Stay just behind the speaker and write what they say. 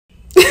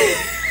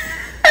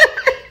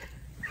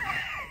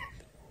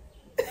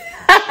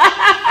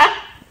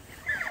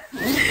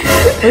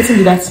What's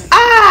in that?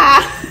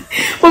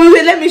 Oh,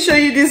 wait, let me show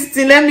you this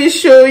thing. Let me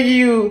show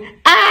you.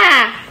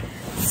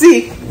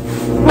 See.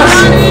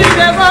 Carry me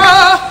the go,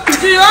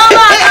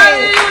 Jehovah,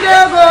 carry me the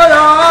go,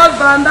 your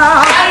husband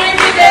now. Carry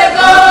me the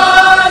go,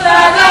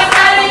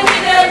 carry me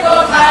the go,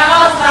 my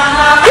husband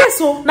now. Yes,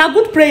 so now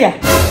good prayer.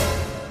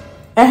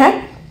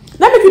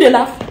 Let me do the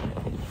laugh.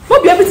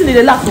 Not be everything in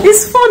the laugh.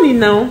 It's funny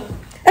now.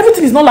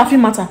 Everything is not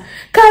laughing matter.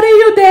 Carry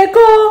you there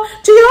go,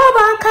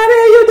 Jehovah, carry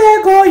you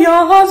there go,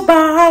 your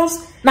husband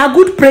house. Now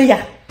good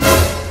prayer.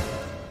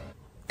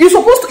 You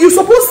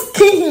supposed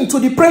key him to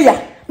the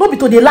prayer, not be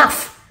to the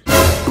laugh.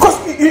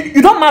 Because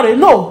you don't marry,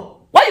 no.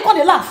 Why you call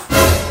the laugh?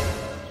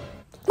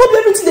 Not be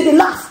everything they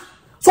laugh.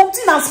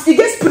 Something as it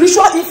gets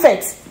spiritual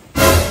effect.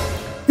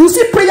 You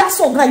see prayer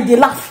song and they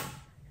laugh,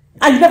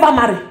 and you never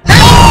marry.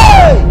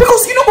 Hey!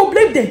 Because you don't go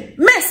blame them.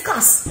 Men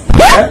scarce. Take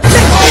all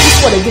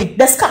this word again.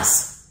 They're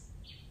scarce.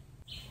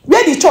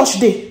 Where the church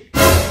dey?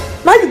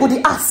 Now you go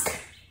dey ask.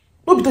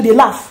 No be to dey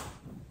laugh.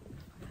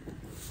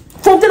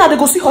 From then they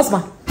go see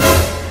husband.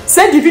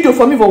 Send the video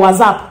for me for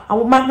WhatsApp. I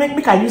will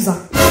make I use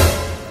her.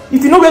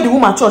 If you know where the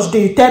woman church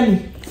dey, tell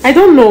me. I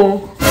don't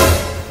know.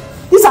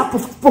 These are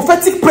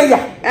prophetic prayer.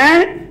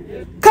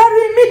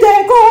 Carry me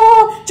there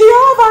go,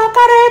 Jehovah,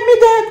 carry me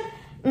there.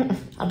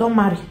 I don't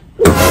marry.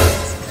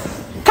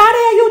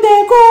 Carry you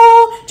there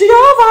go,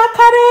 Jehovah,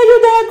 carry you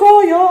there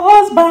go, your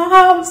husband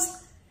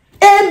house.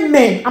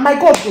 Amen. And my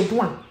God go do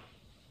one.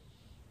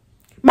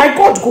 My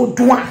God go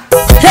do one.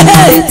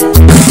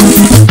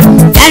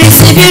 That is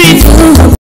beautiful.